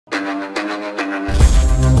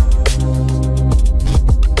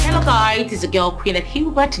It is a girl Queen at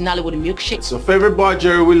Hubert, Nollywood Milkshake. It's your favorite boy,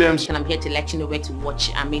 Jerry Williams. And I'm here to let you know where to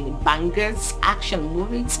watch, bangers, action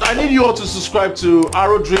movies. I need you all to subscribe to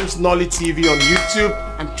ArrowsDreams NollyTV on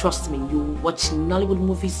YouTube. And trust me, you watch Nollywood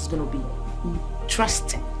movies is going to be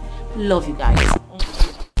interesting. Love you guys.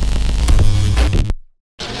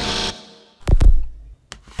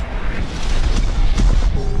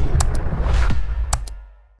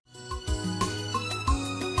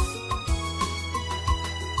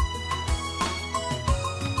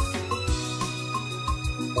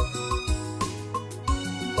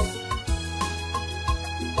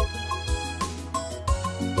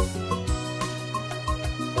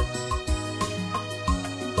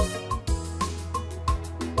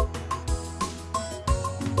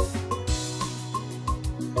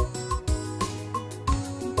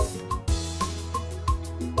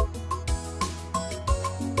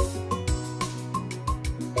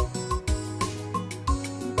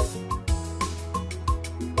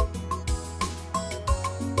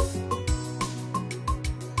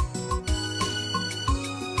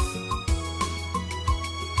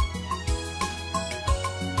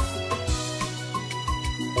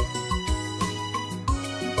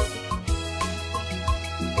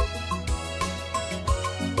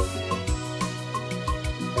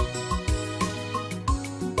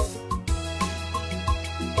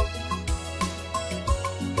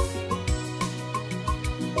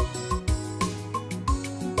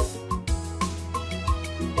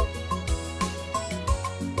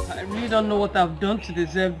 I don't know what I've done to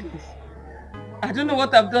deserve this. I don't know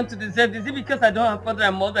what I've done to deserve this. Is it because I don't have father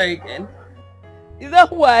and mother again? Is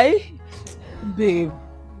that why? Babe,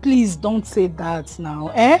 please don't say that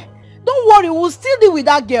now, eh? Don't worry, we'll still deal with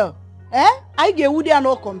that girl. Eh? I get Woody and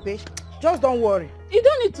no compare. Just don't worry. You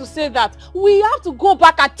don't need to say that. We have to go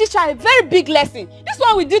back and teach her a very big lesson. This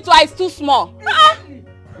one we did to her is too small.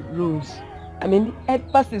 Rose,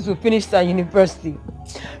 ever since we finished our university,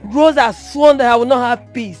 Rose has sworn that I will not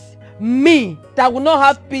have peace. Me, that will not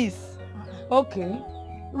have peace. Okay.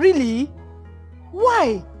 Really?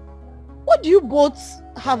 Why? What do you both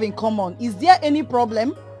have in common? Is there any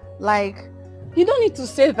problem? Like... You don't need to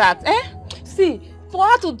say that, eh? See, for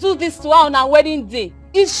her to do this to her on our wedding day,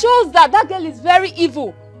 it shows that that girl is very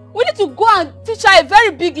evil. We need to go and teach her a very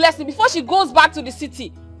big lesson before she goes back to the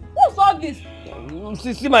city. What's all this?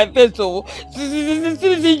 See my face, oh. See this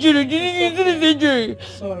injury.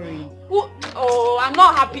 Sorry. Oh, I'm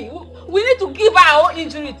not happy. We need to give her our own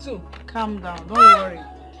injury too. Calm down, don't worry.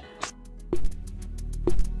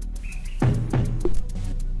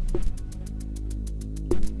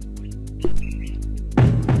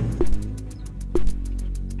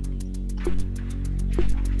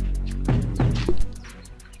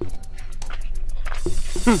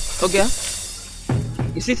 Okay.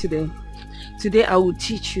 You see today I will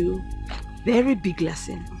teach you a very big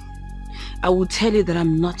lesson. I will tell you that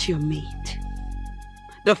I'm not your mate.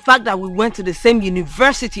 The fact that we went to the same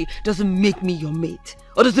university doesn't make me your mate.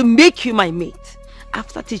 Or doesn't make you my mate.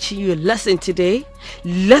 After teaching you a lesson today,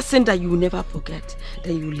 lesson that you will never forget,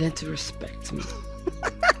 then you will learn to respect me.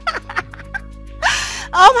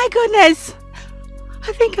 Oh my goodness!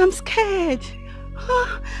 I think I'm scared.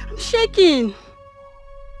 Oh, I'm shaking.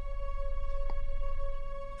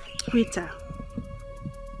 Rita,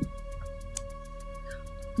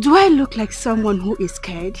 do I look like someone who is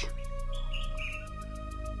scared?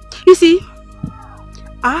 You see,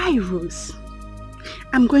 Rose,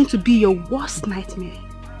 I'm going to be your worst nightmare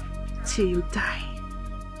till you die.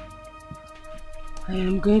 I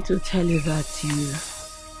am going to tell you that you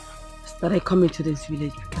started coming to this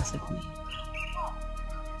village because of me.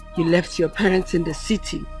 You left your parents in the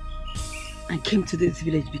city and came to this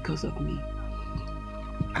village because of me.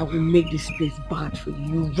 I will make this place bad for you.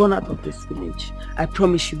 You run out of this village. I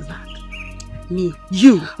promise you that. Me?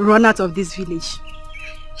 You run out of this village?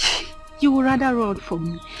 You will rather run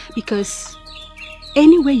from me because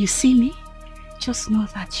anywhere you see me, just know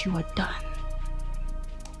that you are done.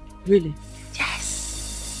 Really?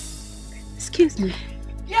 Yes. Excuse me.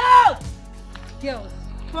 Girls,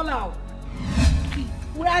 fall out.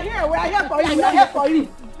 We are here for you. We are here for you.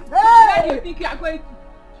 Hey! Where do you think you are going to?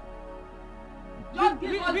 Just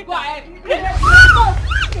give us go ahead.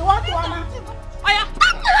 You want to Anna?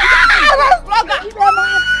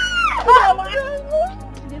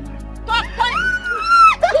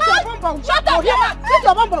 Shut up! This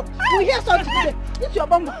your bum. We hear something today. This your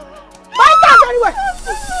bum. Bite that anyway.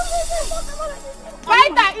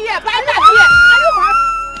 Bite that ear. Bite that ear.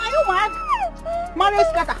 Are you mad? Marriage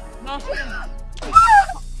scatter. No.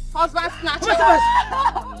 Husband snatcher.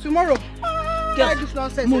 Tomorrow, Girls, this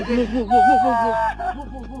nonsense. move.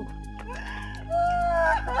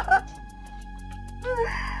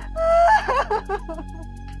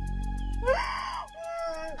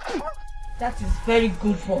 That is very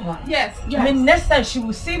good for her. Yes. I mean, next time she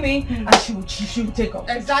will see me and she will take off.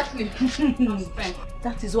 Exactly.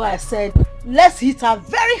 That is why I said, let's hit her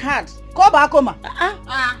very hard. Come back, Oma.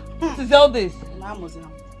 What is all this?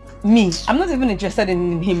 Me, I'm not even interested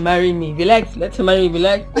in him marrying me. If you like, let him marry me. If you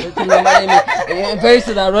like, let him marry me. Very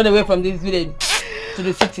soon I'll run away from this village to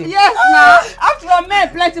the city. Yes, now. After all, men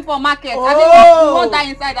plenty for market. I think we want that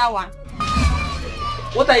inside that one.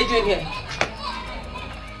 What are you doing here?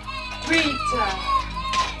 Rita.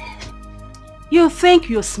 You think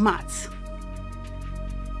you're smart.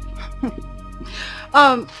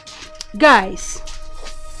 Guys.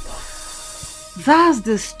 That's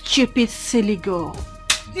the stupid silly girl.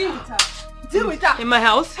 Deal with her. Deal with her. In my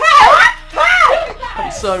house?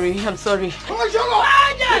 I'm sorry. Why?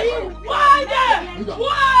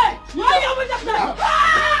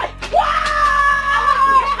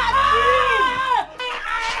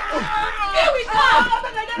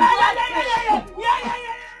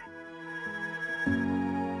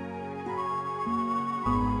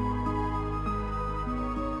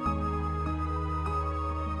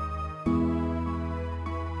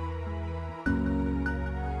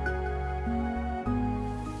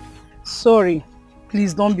 Sorry.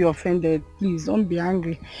 Please don't be offended. Please don't be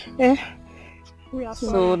angry.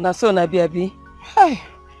 So Nabi. Hey.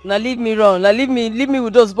 Now leave me run. Now leave me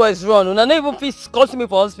with those boys run. Now not even please call me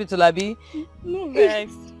for hospital, Abi. No,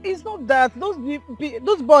 it's not that.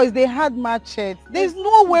 Those boys, they had machetes. There's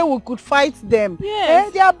no way we could fight them.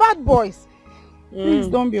 Yes. They are bad boys. Please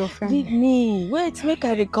don't be offended. Leave me. Wait, make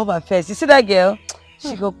I recover first. You see that girl?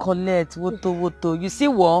 She go collect woto. You see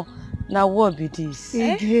what? Now what be this?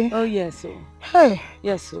 Oh yes, so. Hey.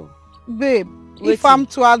 Yes, so. Babe, if I'm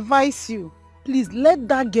to advise you, please let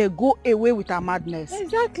that girl go away with her madness.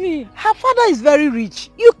 Exactly. Her father is very rich.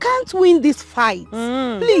 You can't win this fight.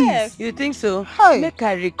 Please. Yes. You think so? Hey. Make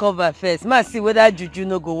her recover first. Ma see whether Juju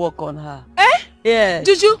no go work on her. Yeah.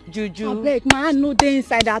 Juju? Juju. I beg, man, no dey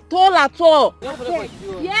inside at all.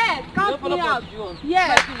 Yes, count me out.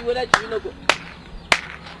 Yes.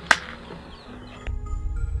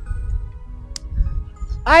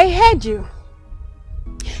 I heard you.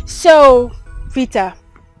 So, Vita,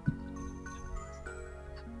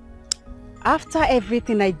 after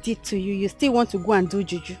everything I did to you, you still want to go and do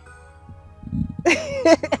Juju?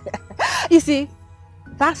 You see,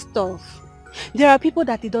 that stuff, there are people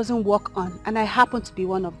that it doesn't work on, and I happen to be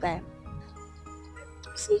one of them.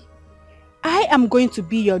 See, I am going to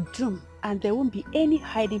be your doom, and there won't be any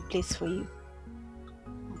hiding place for you.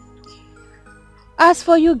 As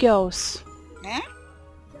for you girls,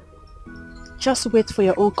 just wait for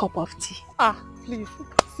your own cup of tea. Please,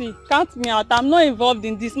 see, count me out. I'm not involved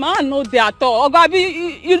in this. Man, no dey at all.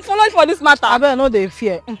 Ogabi, you follow for this matter. I better know they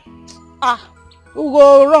fear. We'll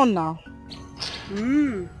go run now.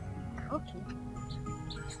 Okay.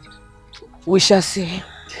 We shall see.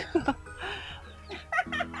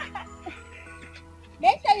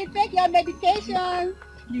 Make sure you take your medication.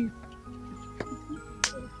 Please.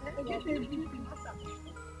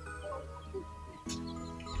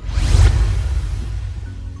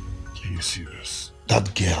 Are you serious?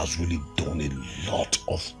 That girl has really done a lot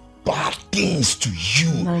of bad things to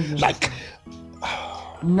you.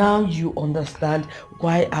 Now you understand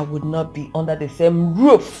why I would not be under the same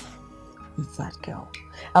roof with that girl.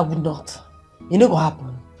 I would not. You know what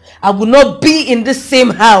happened? I would not be in the same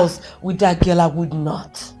house with that girl. I would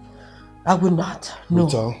not. I would not. No.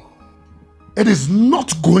 Rita, it is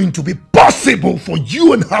not going to be possible for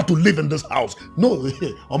you and her to live in this house. No,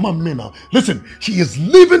 now. Listen, she is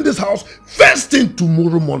leaving this house first thing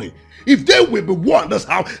tomorrow morning. If there will be war in this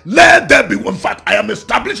house, let there be war. In fact, I am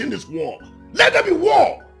establishing this war. Let there be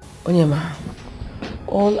war. Onyema,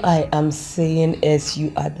 all I am saying is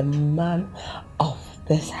you are the man of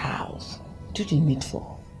this house. Do the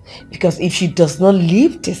needful. Because if she does not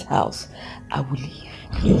leave this house, I will leave.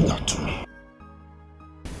 Leave that to me.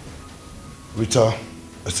 Rita,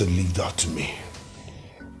 I said leave that to me.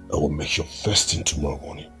 I will make sure first thing tomorrow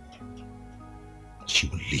morning she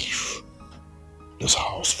will leave this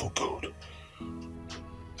house for good.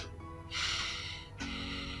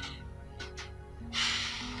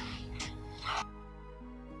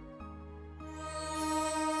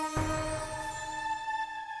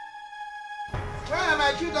 Where are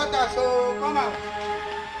my two daughters? So come out.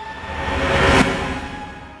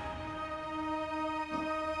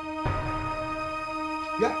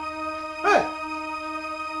 Yeah. Hey!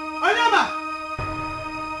 Onyema!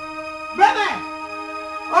 Baby!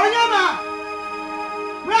 Onyema!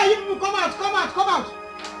 Hey, you people, come out.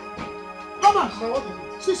 Come out.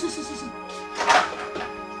 See.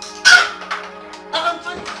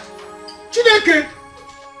 Chineke,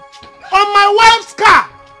 on my wife's car.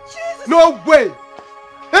 Jesus. No way.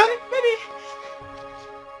 Baby,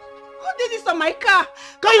 who did this on my car?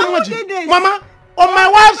 Can you Who imagine? did this? Mama, on my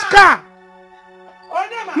wife's car.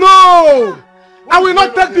 No, I will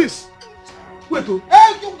not take this. Wait, hey,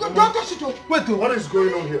 don't touch it. Wait, What is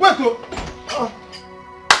going on here? Wait,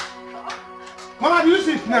 Mama, do you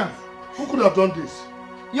see it now? Who could have done this?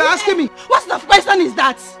 You're asking me, what sort of question is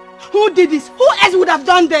that? Who did this? Who else would have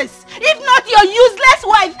done this? If not your useless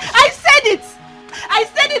wife. I said it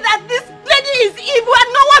that this lady is evil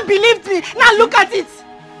and no one believed me. Now look at it.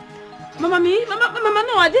 Mama,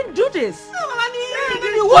 no, I didn't do this. No, Mama,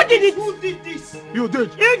 who did it? Who did this? You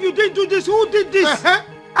did. If you didn't do this, who did this?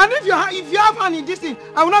 And if you have hand in this thing,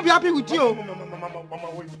 I will not be happy with you. Mama,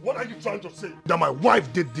 wait. What are you trying to say? That my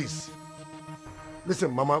wife did this.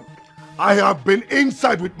 Listen, Mama, I have been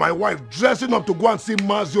inside with my wife dressing up to go and see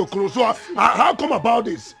Ngozi Okoli. So how come about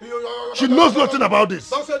this? She knows nothing about this.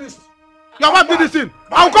 Don't say this. Your wife did this thing.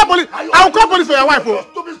 I will call police. I will call police for your wife.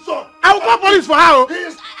 I will call police for her.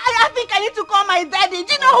 I think I need to call my daddy.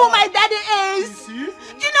 Do you know who my daddy is? Do you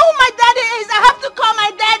know who my daddy is? I have to call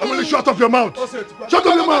my daddy. I'm going to shut up your mouth. Shut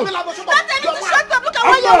up your mouth. Don't tell me to shut up. Look at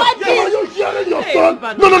what your wife did. Are you hearing your son?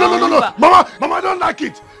 No. Mama, I don't like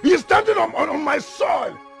it. He's standing on my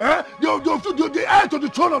soil. The heir to the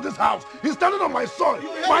throne of this house. He's standing on my soil.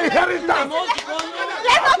 My inheritance. Let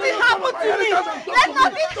nothing happen to me. Let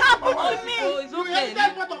nothing happen to me. It's okay.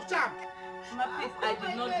 Mama, please,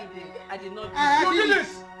 I did not do this. You did this.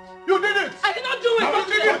 You did it. I did not do it. You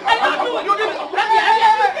did it. I did not do it. You did it.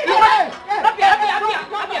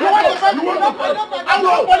 I'm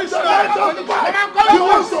calling police.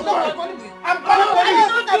 I'm calling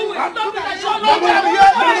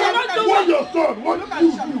police. What your son? What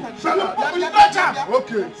you do? Shut up. You touch him.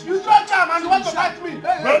 Okay. You touch him and you want to fight me.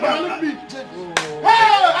 Hey,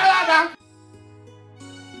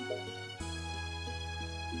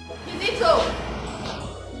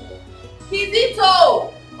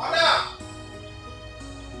 Kizito! Madam.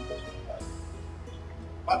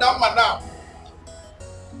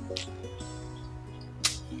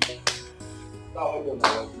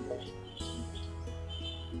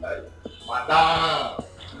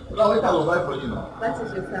 That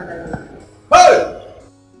is your salary. Hey!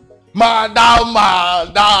 Madam.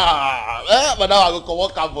 Madam, I go come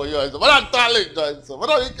work out for you. What I'm telling you, what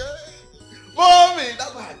are you? Mommy,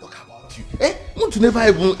 that's why I talk about you. Want to never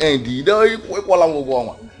even end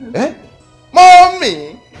it.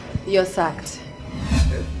 Mommy! You're sacked.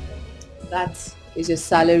 That is your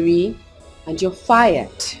salary and you're fired.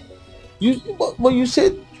 But you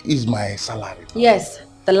said it's my salary. Yes,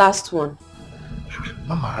 the last one.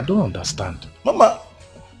 Mama, I don't understand. Mama,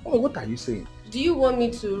 what are you saying? Do you want me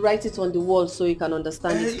to write it on the wall so you can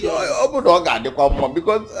understand it?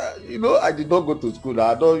 Because, I did not go to school.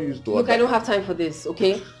 I don't used to... Look, I don't have time for this,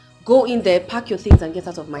 okay? Go in there, pack your things and get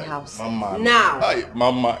out of my house. Mama. Now. Hey,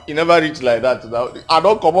 Mama, you never reach like that now. I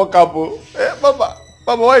don't come on capo. Mama,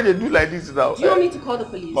 why you do like this now? Do you want me to call the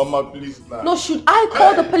police? Mama, please now. No, should I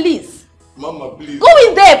call the police? Mama, please. Go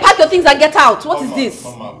in there, pack your things and get out. What is this?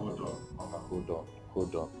 Mama,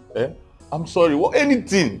 hold on. I'm sorry.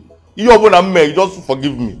 Anything. You just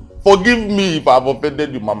forgive me. Forgive me if I've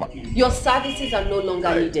offended you, Mama. Your services are no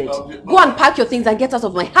longer needed. Go and pack your things and get out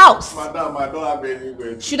of my house. Madam, I don't have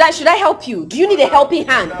anywhere. Should I help you? Do you need a helping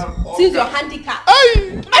hand? Since you're handicapped.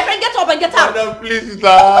 Hey! My friend, get up and get out. Madam, please, Come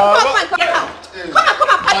on, get out. Come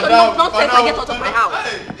and pack your nonsense and get out of my house.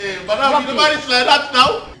 Madam, you never reach like that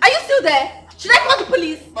now. Are you still there? Should I call the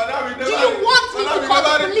police? Madam, do you want me to call the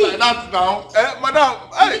police? Like that now. Madam,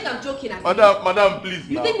 you think I'm joking? Madam, please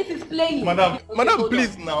you now. think this is playing? Madam,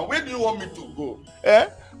 please now. Where do you want me to go?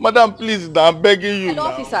 Madam, please now. I'm begging you. Hello,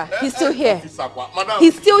 now. officer. He's still here. Madam,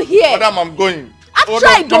 he's still here. Madam, I'm going. I've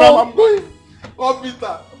tried though. Madam, I'm going.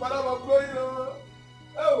 Officer, Madam, I'm going.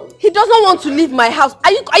 Oh. He doesn't want to leave my house.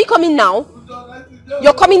 Are you coming now?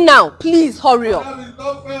 You're coming now. Please hurry up.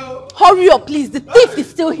 Hurry up, please. The thief is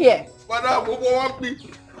still here. Madam, who want me?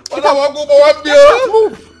 Move. Madam, Officer,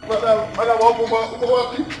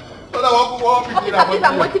 please,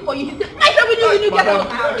 I'm waiting for you. He said, I said we need to get out of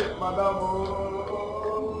the house. Madam,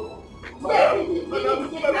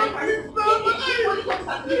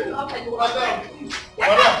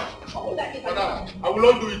 I will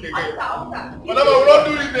not do it again. Madam, I will not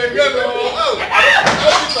do it again.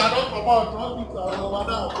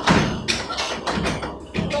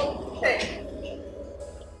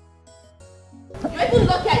 You're even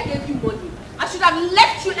lucky I gave you money. I should have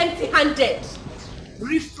left you empty-handed.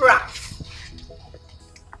 Riffraff.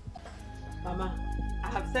 Mama, I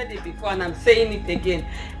have said it before and I'm saying it again.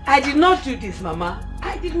 I did not do this, Mama.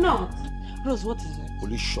 I did not. Rose, what is it?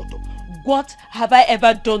 Police, shut up. What have I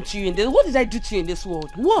ever done to you in this? What did I do to you in this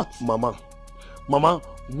world? What? Mama,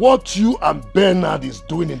 what you and Bernard is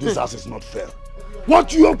doing in this house is not fair.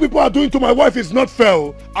 What you people are doing to my wife is not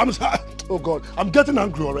fair. Oh God, I'm getting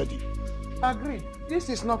angry already. Agreed. This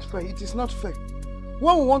is not fair. It is not fair.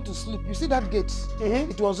 When we want to sleep, you see that gate?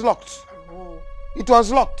 It was locked. It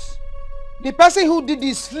was locked. The person who did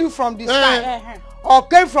this flew from the sky or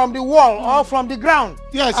came from the wall or from the ground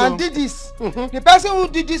and did this. The person who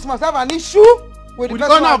did this must have an issue with the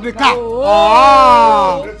owner of the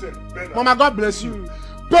car. Listen, Bernard. Mama, God bless you.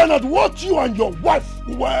 Bernard, what you and your wife,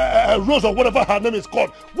 Rose or whatever her name is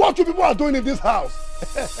called, what you people are doing in this house?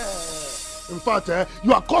 In fact,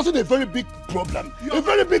 you are causing a very big problem, a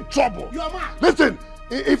very big trouble. Listen,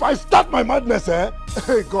 if I start my madness, hey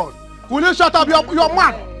God. Will you shut up? You're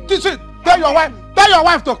mad. Listen, tell your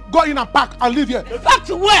wife to go in and pack and leave here. Back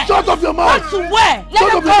to where? Shut up your mouth. Back to where?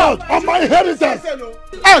 Shut up your mouth. On my inheritance.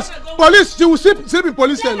 Yes, police. She will sleep in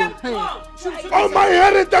police cell. On my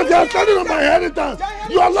inheritance. They are standing on my inheritance.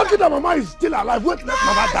 You are lucky that Mama is still alive. Wait, let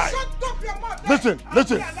Mama die. Listen.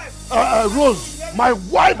 Rose, my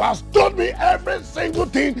wife has told me every single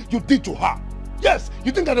thing you did to her. Yes,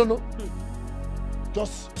 you think I don't know?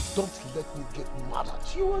 Just don't let me get mad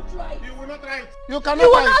at you. You will try. You will not try it. You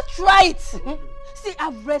will not try it. See,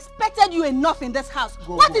 I've respected you enough in this house.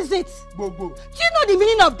 What is it? Go. Do you know the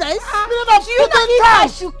meaning of this? Do you know if I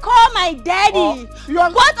should call my daddy?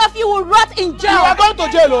 Both of you will rot in jail. You are going to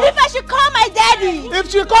jail. If I should call my daddy. If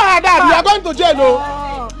she call her dad, you are going to jail.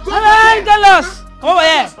 Tell us. Over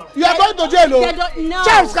here. You are going to jail. They don't know.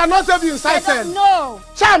 Charms cannot save you inside cell. No.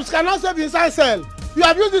 Charms cannot save you inside cell. You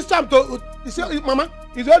have used this charm to... You see, Mama,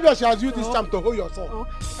 it's obvious she has used this charm to hold your son. What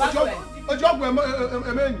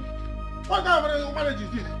kind of marriage is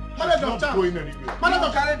this? Marriage of charm. Marriage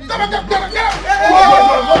of charm.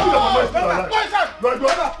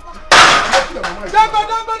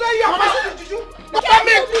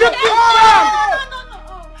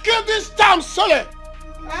 Give this charm, Sole.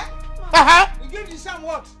 You give this charm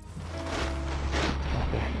what?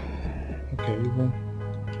 Okay, even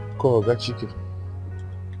call that chicken.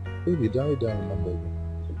 Baby, down, my baby.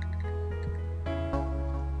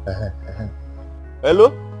 Hello?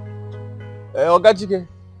 Oga Chike.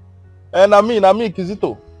 Na me,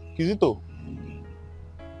 Kizito.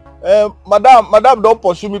 Madam don't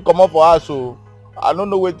pursue me come up for her, so I don't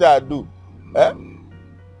know what I do.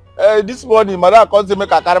 This morning, madam come say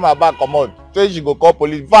make I carry my bag come out. Say she go call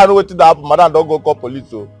police. If I know what to happen, madam don't go call police.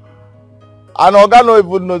 So, and Oga no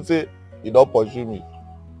even know say he don't pursue me.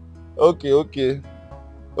 Okay,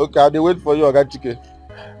 I'll wait for you, Oga Chike.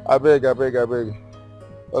 I beg.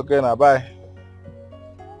 Okay, now bye.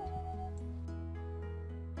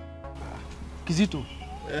 Kizito,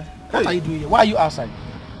 what are you doing here? Why are you outside?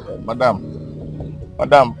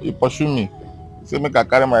 Madam, he pursue me. He say make I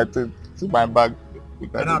carry my thing, my bag.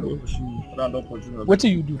 Madam don't pursue me. What do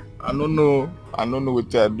you do? I don't know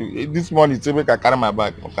what I do. This morning he say make I carry my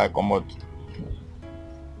bag. Okay, I come out.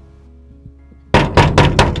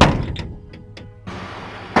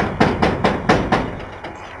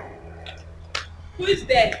 Who is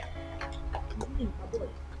there?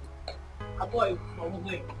 A boy from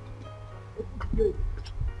where?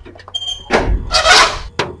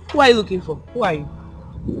 Who are you looking for? Who are you?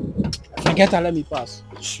 Forget and let me pass.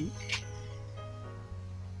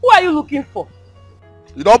 Who are you looking for?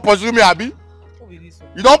 You don't pursue me, Abi?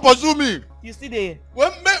 You don't pursue me. You see there.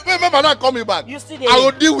 When madam call me back, You see there. I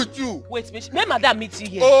will deal with you. Wait, may madam meet you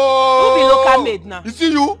here. Oh. Who be local maid now? You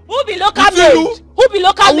see you? Who be local You see maid? you? Who be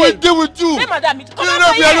local I maid? will deal with you. May madam meet you. Come You on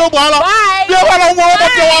know, here. Bye.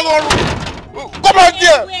 Come on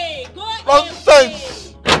here.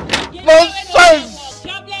 Nonsense.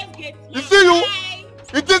 You see you?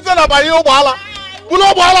 It is not about you, Bala. You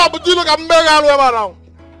know, Bala, but you look at me around.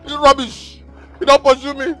 It's rubbish. You don't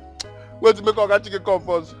pursue me. Wait to make Oga Chike come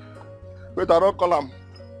first. Wait, I don't call him.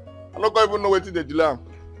 I don't even know where to delay him.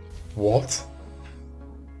 What?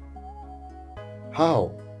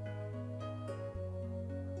 How?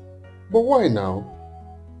 But why now?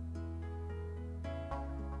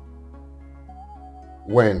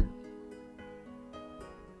 When?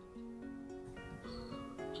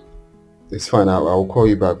 It's fine, I'll call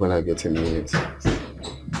you back when I get a minute.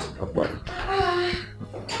 Bye.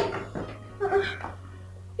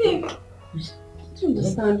 Babe, I don't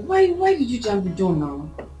understand. Why did you jam the door now?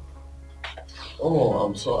 Oh,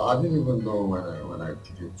 I'm sorry. I didn't even know when I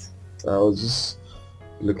did it. I was just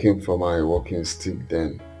looking for my walking stick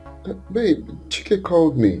then. Babe, Chike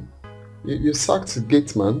called me. You sacked the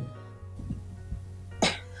gate man.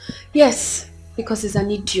 Yes, because he's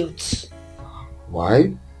an idiot.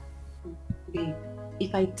 Why? Babe,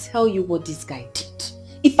 if I tell you what this guy did,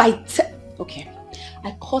 okay,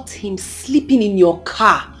 I caught him sleeping in your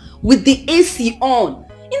car with the AC on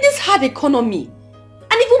in this hard economy.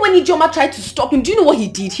 And even when Ijoma tried to stop him, do you know what he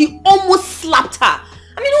did? He almost slapped her.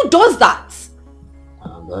 I mean, who does that?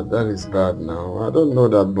 That is bad now. I don't know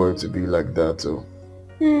that boy to be like that too.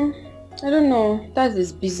 I don't know. That's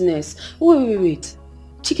his business. Wait.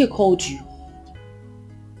 Chike called you.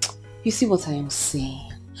 You see what I am saying?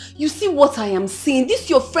 This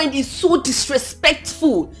your friend is so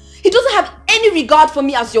disrespectful. He doesn't have any regard for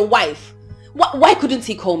me as your wife. Why couldn't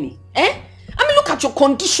he call me? I mean, look at your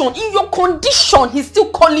condition. In your condition, he's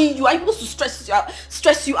still calling you. I'm supposed to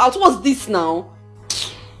stress you out. What's this now?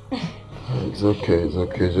 It's okay.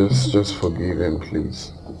 Just forgive him,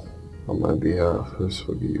 please. On my behalf, just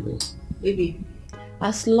forgive him. Baby,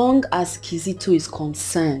 as long as Kizito is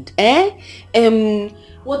concerned,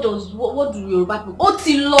 what do Yoruba people?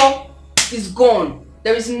 Iloh is gone.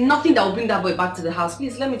 There is nothing that will bring that boy back to the house.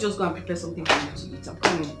 Please, let me just go and prepare something for you to eat. I'm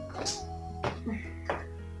coming.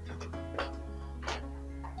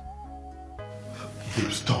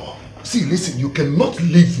 Babe, stop. See, listen, you cannot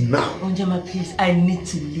leave now. Njema, please, I need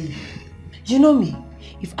to leave. You know me,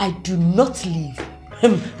 if I do not leave,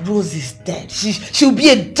 Rose is dead. She'll be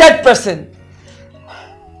a dead person.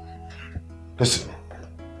 Listen,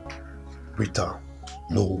 Rita,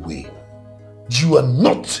 no way. You are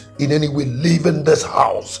not in any way leaving this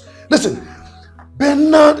house. Listen,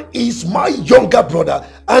 Bernard is my younger brother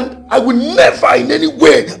and I will never in any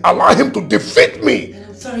way allow him to defeat me.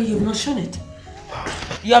 Sorry, you've not shown it.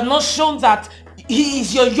 You have not shown that he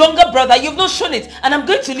is your younger brother. You've not shown it. And I'm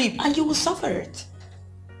going to leave and you will suffer it.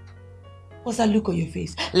 What's that look on your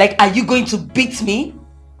face? Like, are you going to beat me?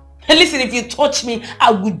 And listen, if you touch me,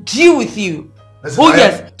 I will deal with you. Listen,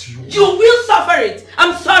 yes. You will suffer it.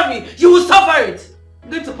 I'm sorry. You will suffer it. I'm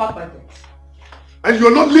going to pack my things. And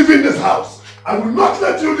you're not leaving this house. I will not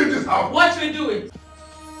let you leave this house. Watch me do it.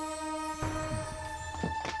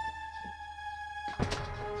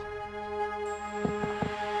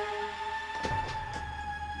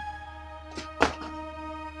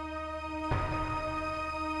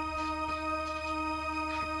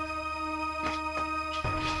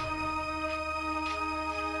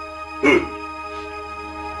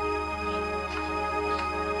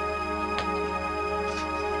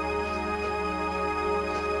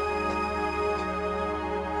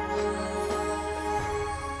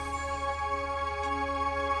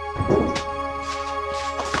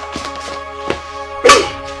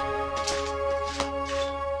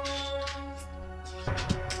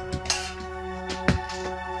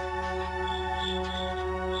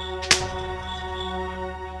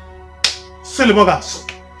 Silly buggers.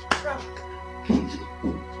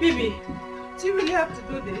 Baby, do you really have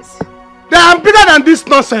to do this? I'm bigger than this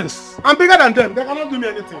nonsense. I'm bigger than them. They cannot do me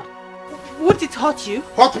anything. Won't it hurt you?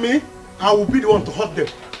 Hurt me? I will be the one to hurt them.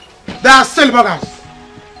 They are silly buggers.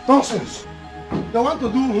 Nonsense. They want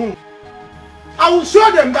to do whom? I will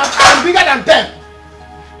show them that I'm bigger than them.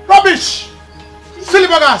 Rubbish. Silly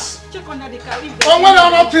buggers. Check under the car. On when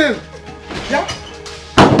I'm not in. Yeah?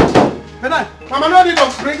 Mama, no need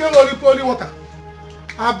of bringing holy water.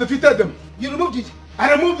 I have defeated them. You removed it?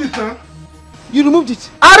 I removed it, huh? You removed it?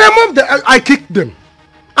 I removed it. I kicked them.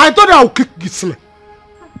 I thought I would kick it silly.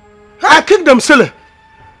 I kicked them silly.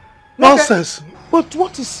 Nonsense. But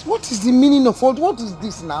what is the meaning of all? What is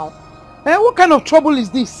this now? What kind of trouble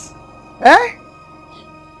is this?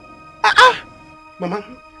 Mama,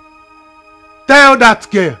 tell that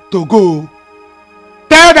girl to go.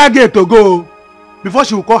 Tell that girl to go before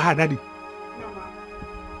she will call her daddy.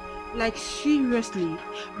 Like seriously,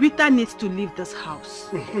 Rita needs to leave this house.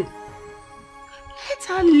 Let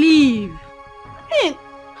her leave. I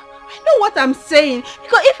know what I'm saying.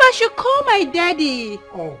 Because if I should call my daddy, if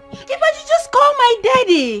I should just call my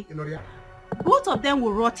daddy, both of them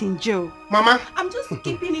will rot in jail. Mama, I'm just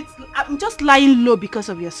keeping it. I'm just lying low because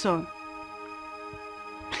of your son.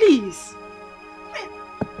 Please.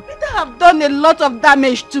 Rita have done a lot of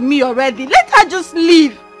damage to me already. Let her just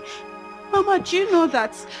leave. Mama, do you know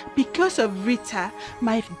that because of Rita,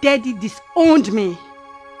 my daddy disowned me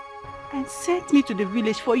and sent me to the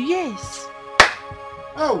village for years?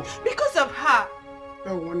 Oh. Because of her.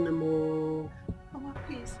 I want them all. Mama,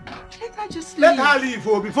 please. Let her just leave. Let her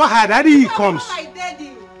leave before her daddy comes. My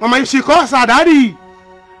daddy. Mama, if she calls her daddy,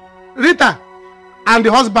 Rita and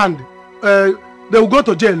the husband, they will go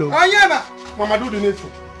to jail. Oh, yeah, Mama, do the needful.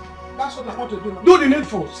 That's what I want to do. Do the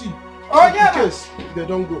needful. See. Oh yeah. Case, they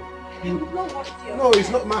don't go. No, it's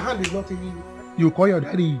not. My hand is not even. You call your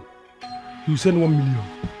daddy. You send 1 million.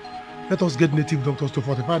 Let us get native doctors to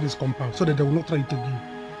fortify this compound so that they will not try it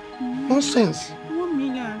again. Nonsense. 1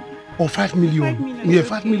 million. Or 5 million. 5 million. Yeah,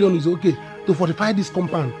 5 million is okay. To fortify this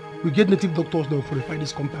compound. We get native doctors that will fortify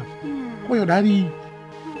this compound. Call your daddy.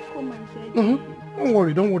 Call my daddy. Don't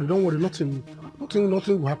worry. Nothing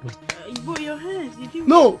will happen. But your hands, you didn't.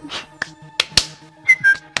 No.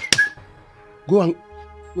 Go and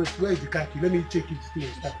wait. Where is the car key? Let me check if it will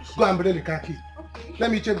start. Go and bring the car key. Okay.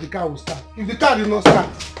 Let me check the car will start. If the car did not start,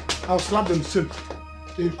 I'll slap them soon.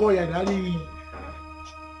 So you call your daddy.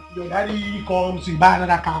 Your daddy comes, you buy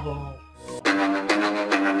another car.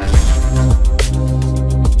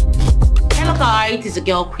 Hello guys, it is a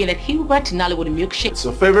girl Queen at Hilbert, Nollywood Milkshake. It's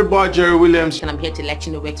your favorite boy Jerry Williams. And I'm here to let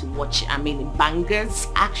you know where to watch bangers,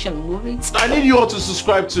 action movies. I need you all to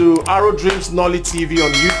subscribe to ArrowsDreams NollyTV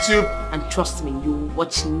on YouTube. And trust me, you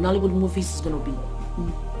watch Nollywood movies is gonna be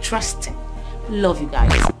interesting. Love you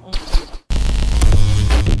guys.